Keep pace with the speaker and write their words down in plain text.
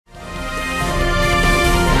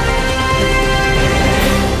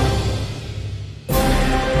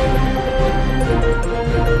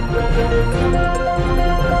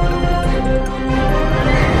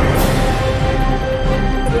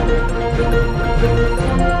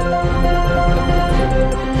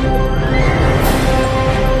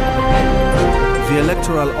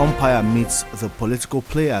electoral umpire meets the political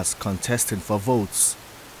players contesting for votes.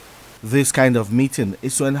 This kind of meeting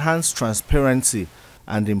is to enhance transparency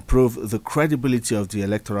and improve the credibility of the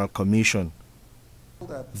Electoral Commission.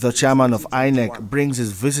 The chairman of INEC brings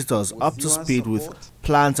his visitors up to speed with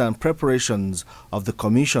plans and preparations of the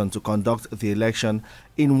commission to conduct the election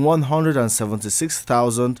in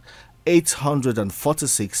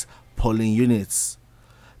 176,846 polling units.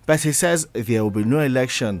 But he says there will be no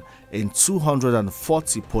election in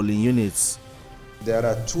 240 polling units. There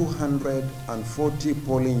are 240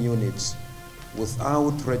 polling units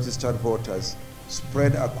without registered voters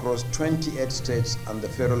spread across 28 states and the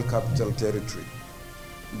Federal Capital Territory.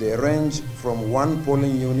 They range from 1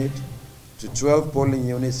 polling unit to 12 polling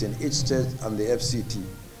units in each state and the FCT,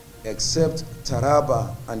 except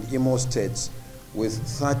Taraba and Imo states with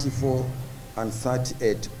 34 and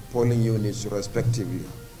 38 polling units respectively.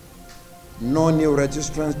 No new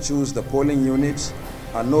registrants choose the polling units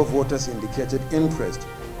and no voters indicated interest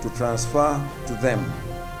to transfer to them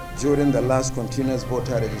during the last continuous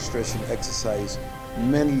voter registration exercise,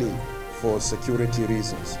 mainly for security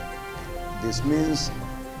reasons. This means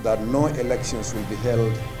that no elections will be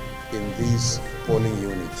held in these polling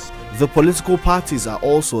units. The political parties are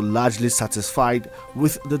also largely satisfied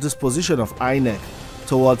with the disposition of INEC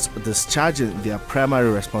towards discharging their primary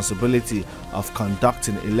responsibility of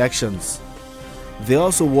conducting elections. They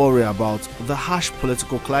also worry about the harsh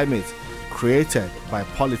political climate created by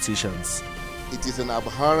politicians. It is an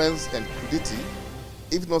abhorrence and crudity,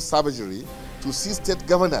 if not savagery, to see state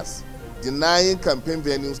governors denying campaign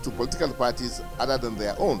venues to political parties other than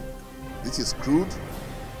their own. This is crude,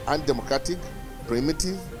 undemocratic,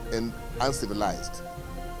 primitive, and uncivilized.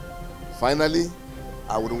 Finally,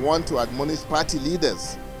 I would want to admonish party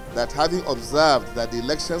leaders that having observed that the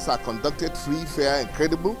elections are conducted free, fair, and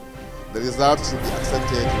credible, the results should be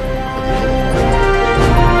accepted.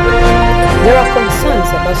 There are concerns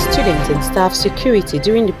about student and staff security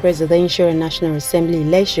during the Presidential and National Assembly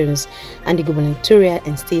elections and the gubernatorial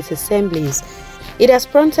and state assemblies. It has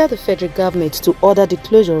prompted the federal government to order the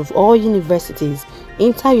closure of all universities,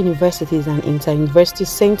 inter-universities and inter-university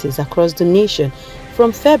centers across the nation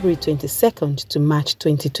from February 22nd to March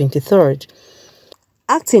 2023.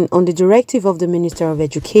 Acting on the directive of the Minister of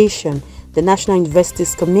Education, the National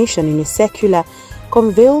Universities Commission in a circular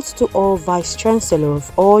convealed to all Vice-Chancellor of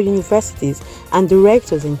all universities and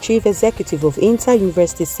Directors and Chief Executive of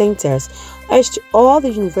inter-university centers urged all the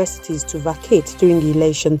universities to vacate during the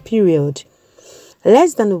election period.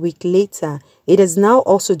 Less than a week later, it has now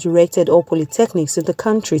also directed all polytechnics in the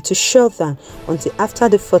country to shut down until after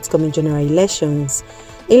the forthcoming general elections.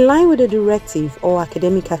 In line with the directive, all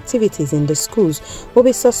academic activities in the schools will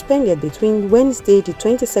be suspended between Wednesday, the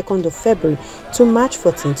 22nd of February to March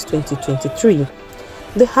 14th, 2023.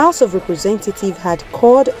 The House of Representatives had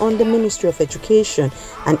called on the Ministry of Education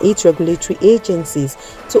and its regulatory agencies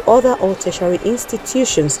to order all tertiary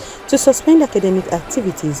institutions to suspend academic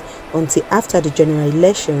activities until after the general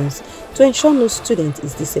elections to ensure no student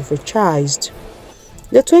is disenfranchised.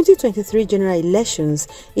 The 2023 general elections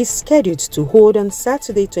is scheduled to hold on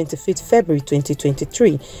Saturday, 25th February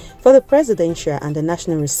 2023 for the Presidential and the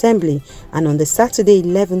National Assembly and on the Saturday,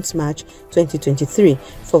 11th March 2023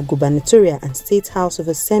 for gubernatorial and State House of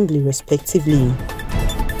Assembly respectively.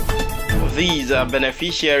 These are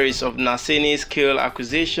beneficiaries of NASENI's Skill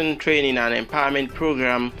Acquisition, Training and Empowerment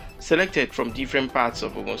Program selected from different parts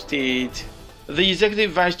of Ogun State. The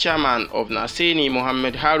Executive Vice Chairman of NASENI,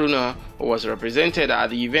 Mohammed Haruna, who was represented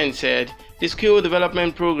at the event, said the skill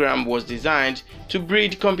development program was designed to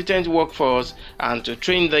breed competent workforce and to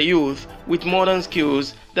train the youth with modern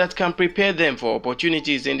skills that can prepare them for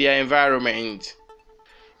opportunities in their environment.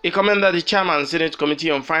 He commended the Chairman, Senate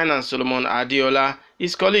Committee on Finance, Solomon Adeola,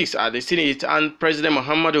 his colleagues at the Senate and President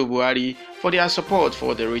Muhammadu Buhari for their support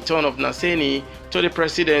for the return of NASENI to the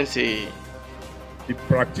presidency. The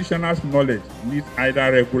practitioner's knowledge needs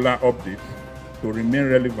either regular updates to remain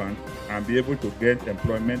relevant and be able to get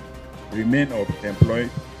employment, remain employed,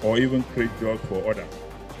 or even create jobs for others.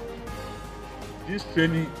 This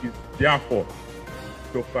training is therefore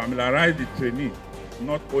to familiarize the trainee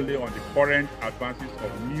not only on the current advances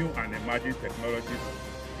of new and emerging technologies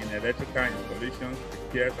in electrical installations,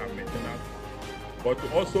 repairs and maintenance, but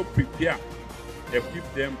to also prepare,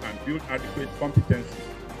 equip them and build adequate competencies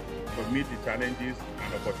to meet the challenges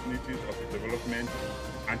and opportunities of the development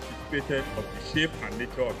anticipated of the shape and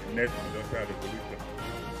nature of the next industrial revolution.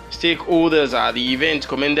 Stakeholders at the event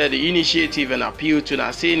commended the initiative and appealed to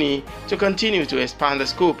NASENI to continue to expand the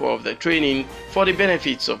scope of the training for the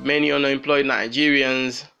benefits of many unemployed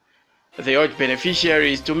Nigerians. They urge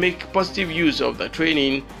beneficiaries to make positive use of the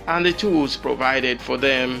training and the tools provided for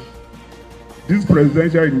them. This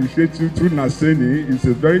presidential initiative through NASENI is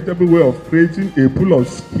a veritable way of creating a pool of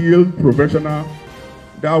skilled professionals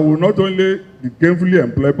that will not only be gainfully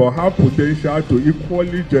employed but have potential to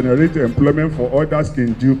equally generate employment for others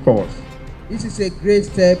in due course. This is a great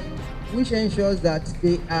step which ensures that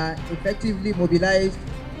they are effectively mobilized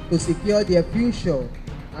to secure their future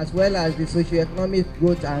as well as the socio-economic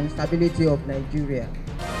growth and stability of Nigeria.